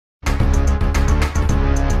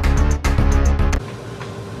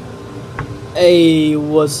Hey,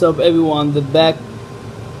 what's up everyone?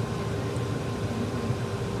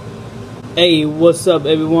 Hey, what's up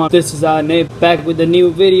everyone? This is Nate back with a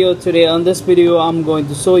new video. Today on this video I'm going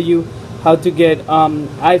to show you how to get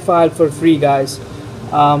iFile for free, guys.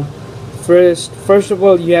 First of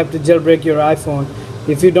all, you have to jailbreak your iPhone.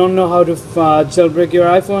 If you don't know how to jailbreak your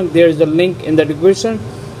iPhone, there's a link in the description.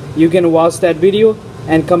 You can watch that video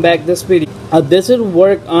and come back this video. This will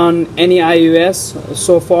work on any iOS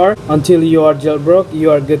so far. Until you are jailbroke,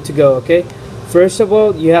 you are good to go. Okay, first of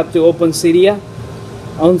all, you have to open Cydia.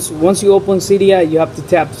 Once you open Cydia, you have to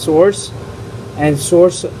tap source,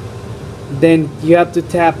 then you have to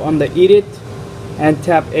tap on the edit and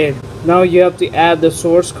tap add. Now you have to add the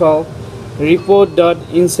source called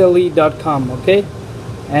repo.instantly.com. okay,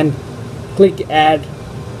 and click add.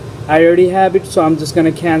 I already have it, so I'm just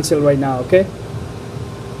gonna cancel right now. Okay,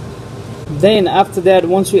 then after that,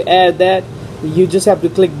 once you add that, you just have to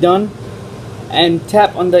click done and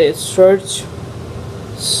tap on the search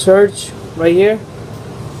right here,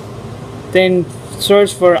 then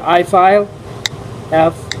search for iFile,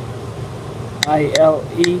 F-I-L-E,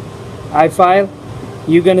 iFile.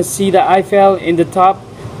 You're gonna see the iFile in the top.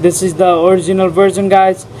 This is the original version,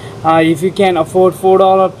 guys. If you can afford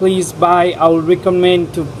 $4, please buy. I would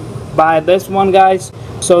recommend to buy this one, guys.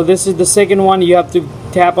 So this is the second one. You have to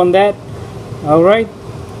tap on that. Alright,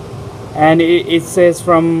 and it says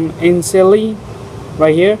from instantly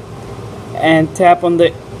right here, and tap on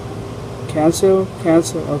the cancel,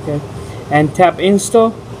 okay, and tap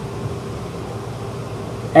install,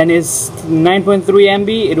 and it's 9.3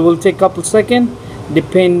 MB. It will take a couple seconds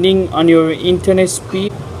depending on your internet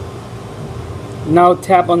speed. Now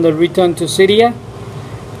tap on the return to Cydia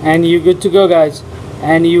and you're good to go, guys,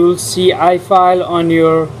 and you will see iFile on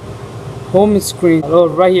your home screen. Oh,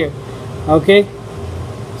 right here. Okay,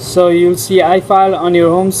 so you'll see iFile on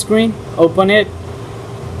your home screen. Open it.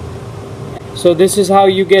 So this is how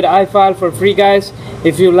you get iFile for free, guys.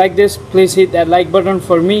 If you like this, please hit that like button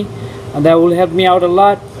for me, and that will help me out a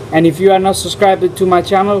lot. And if you are not subscribed to my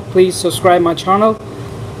channel, please subscribe my channel.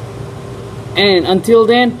 And until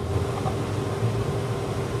then,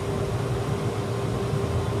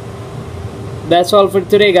 that's all for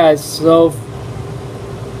today, guys. So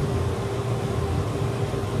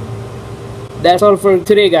that's all for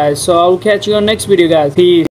today, guys. So I'll catch you on next video, guys. Peace.